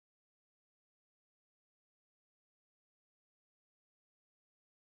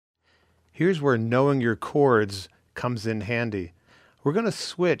here's where knowing your chords comes in handy. We're going to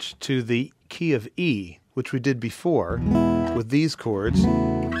switch to the key of E, which we did before with these chords.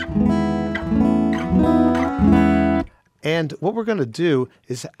 And what we're going to do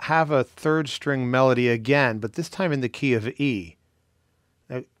is have a third string melody again, but this time in the key of E.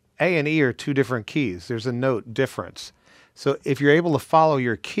 Now, A and E are two different keys. There's a note difference. So if you're able to follow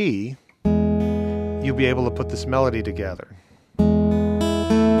your key, you'll be able to put this melody together.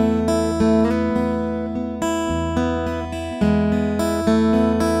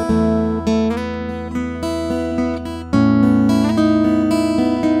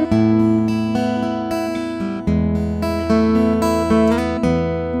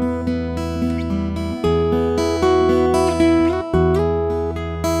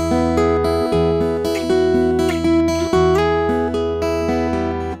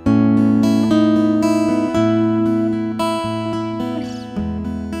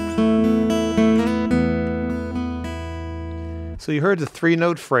 So you heard the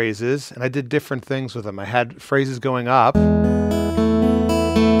 3-note phrases, and I did different things with them. I had phrases going up, and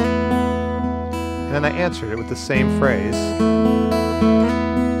then I answered it with the same phrase.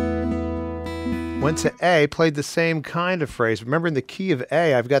 Went to A, played the same kind of phrase. Remember, in the key of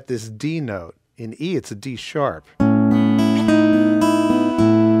A, I've got this D note. In E, it's a D sharp. Then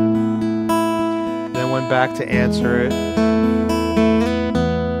went back to answer it.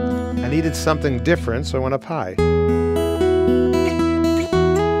 I needed something different, so I went up high.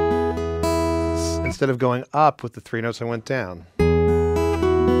 Instead of going up with the 3 notes, I went down.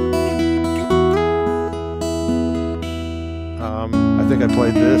 I think I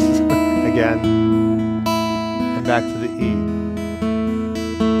played this again, and back to the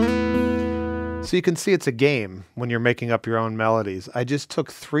E. So you can see it's a game when you're making up your own melodies. I just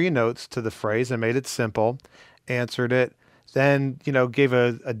took 3 notes to the phrase and made it simple, answered it, then gave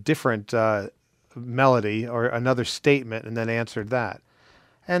a different melody or another statement, and then answered that.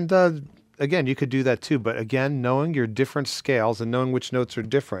 And again, you could do that too, but again, knowing your different scales and knowing which notes are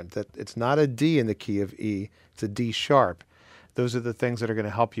different, that it's not a D in the key of E, it's a D sharp. Those are the things that are going to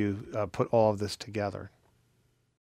help you put all of this together.